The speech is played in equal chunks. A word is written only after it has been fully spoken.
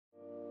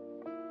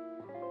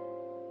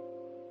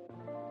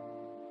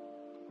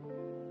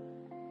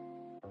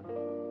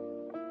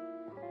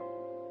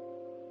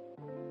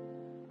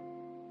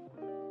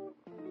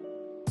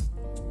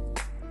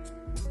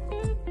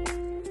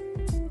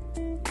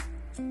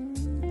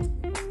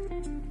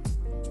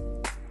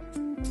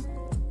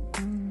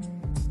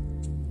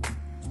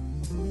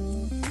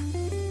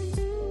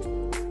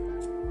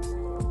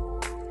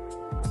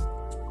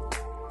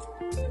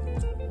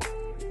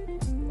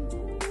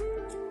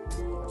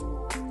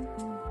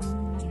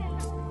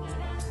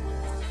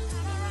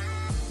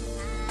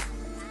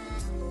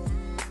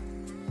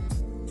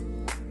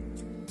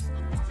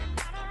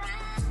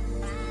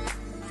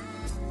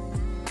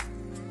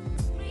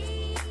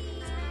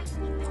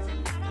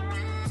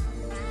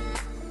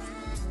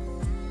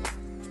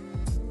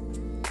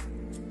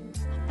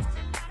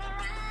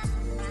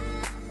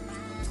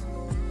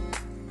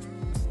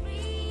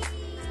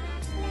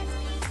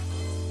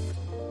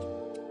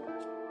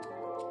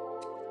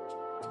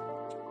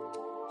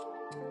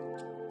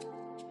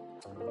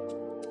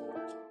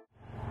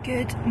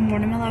Good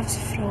morning, my loves,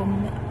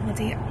 from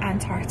bloody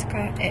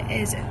Antarctica. It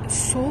is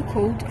so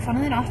cold.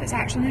 Funnily enough, it's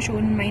actually only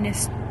showing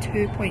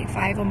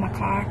 -2.5 on my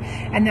car,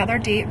 and the other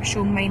day it was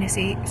showing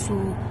 -8,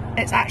 so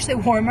it's actually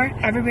warmer.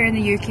 Everywhere in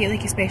the UK,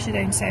 like especially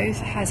down south,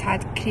 has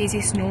had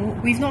crazy snow.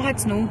 We've not had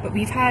snow, but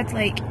we've had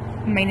like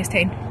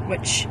 -10,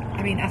 which,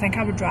 I mean, I think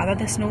I would rather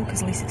the snow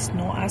because at least it's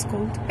not as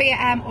cold. But yeah,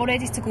 I'm all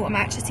ready to go. I'm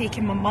actually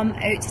taking my mum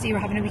out today. We're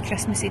having a wee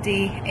Christmassy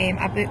day.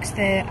 I booked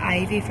the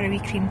Ivy for a wee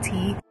cream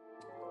tea.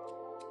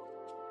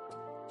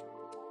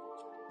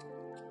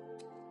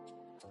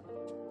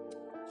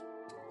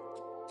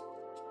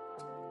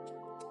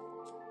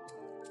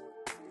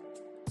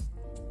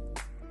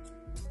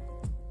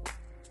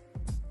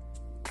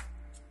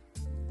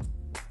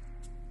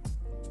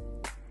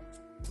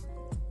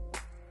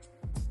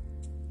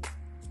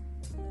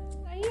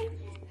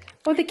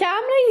 Oh, the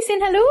camera, you saying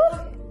hello?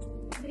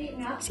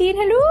 Saying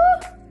hello?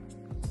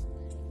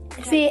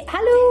 Say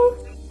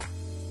hello.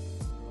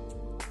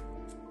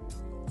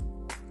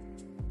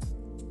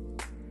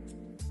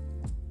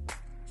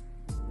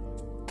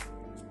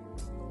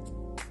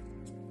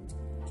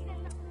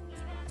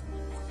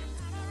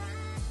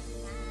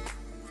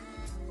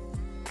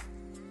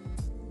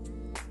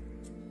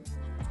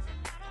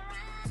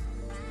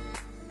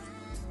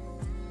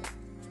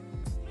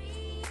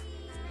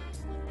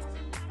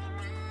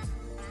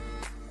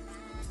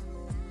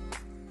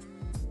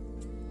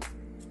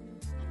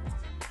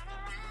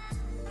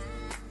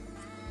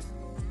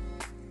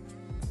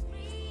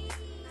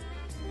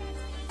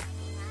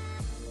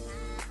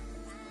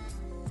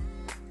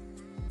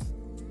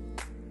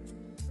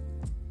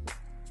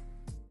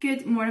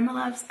 Good morning, my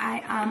loves.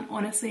 I am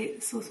honestly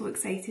so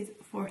excited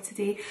for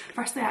today.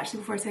 Firstly,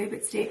 actually, before I tell you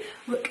about today,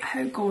 look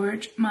how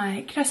gorge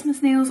my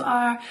Christmas nails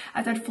are.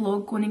 I did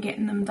vlog going and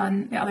getting them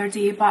done the other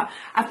day, but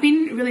I've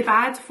been really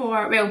bad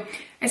for, well,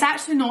 it's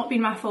actually not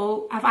been my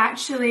fault. I've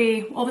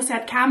actually obviously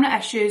had camera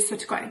issues, so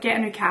to get a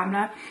new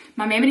camera.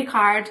 My memory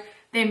card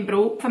then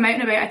broke. If I'm out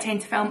and about, I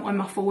tend to film on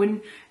my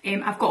phone.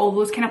 I've got all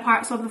those kind of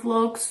parts of the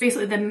vlogs.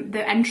 Basically,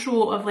 the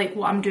intro of like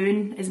what I'm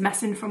doing is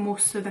missing from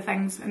most of the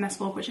things in this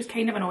vlog, which is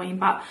kind of annoying.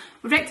 But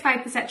we've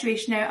rectified the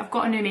situation now. I've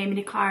got a new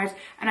memory card,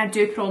 and I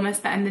do promise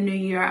that in the new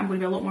year I'm going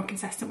to be a lot more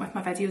consistent with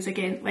my videos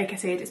again. Like I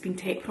said, it's been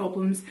tech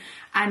problems,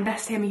 and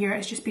this time of year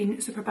it's just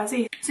been super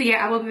busy. So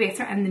yeah, I will be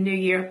better in the new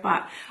year.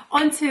 But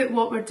on to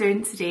what we're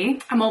doing today.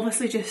 I'm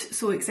obviously just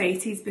so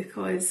excited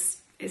because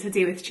it's a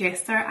day with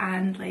Chester,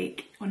 and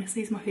like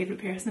honestly he's my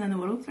favourite person in the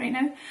world right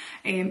now,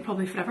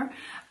 probably forever.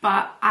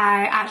 But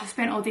I actually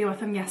spent all day with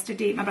him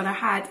yesterday. My brother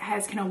had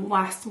his kind of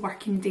last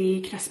working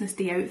day, Christmas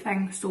day out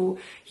thing, so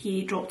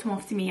he dropped him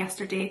off to me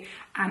yesterday,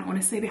 and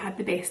honestly we had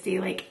the best day.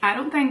 Like I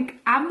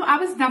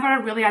was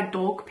never really a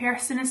dog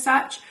person as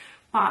such,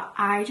 but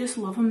I just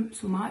love him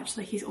so much.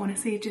 Like he's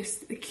honestly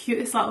just the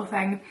cutest little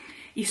thing.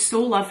 He's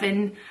so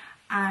loving.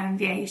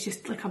 And yeah, he's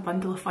just like a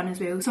bundle of fun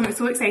as well. So I'm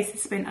so excited to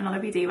spend another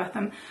wee day with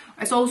him.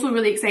 It's also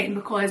really exciting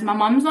because my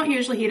mum's not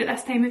usually here at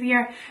this time of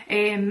year.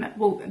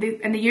 Well,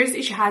 in the years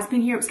that she has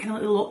been here, it was kind of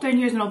like the lockdown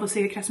years, and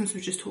obviously the Christmas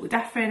was just totally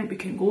different. We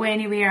couldn't go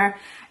anywhere.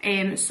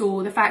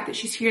 So the fact that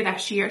she's here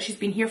this year, she's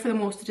been here for the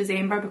most of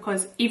December,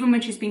 because even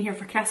when she's been here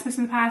for Christmas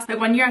in the past, like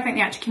one year I think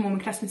they actually came home on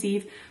Christmas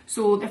Eve.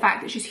 So the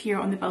fact that she's here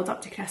on the build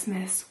up to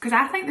Christmas, because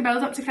I think the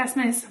build up to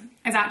Christmas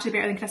is actually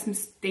better than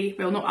Christmas Day.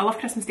 Well, no, I love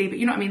Christmas Day, but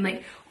you know what I mean,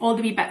 like all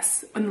the wee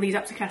bits on the lead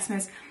up to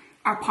Christmas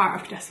are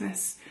part of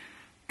Christmas.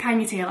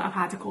 Can you tell I've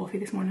had a coffee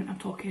this morning? I'm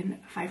talking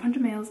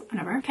 500 miles an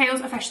hour.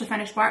 Kyle's officially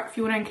finished work.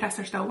 Fiona and Chris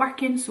are still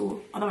working,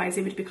 so otherwise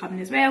they would be coming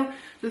as well.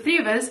 So the three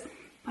of us,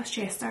 plus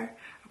Chester,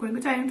 are going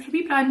to go down for a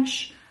wee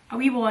brunch, a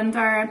wee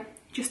wander,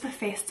 just a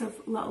festive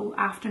little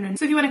afternoon.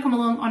 So if you want to come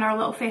along on our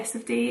little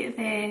festive day,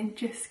 then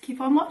just keep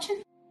on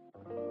watching.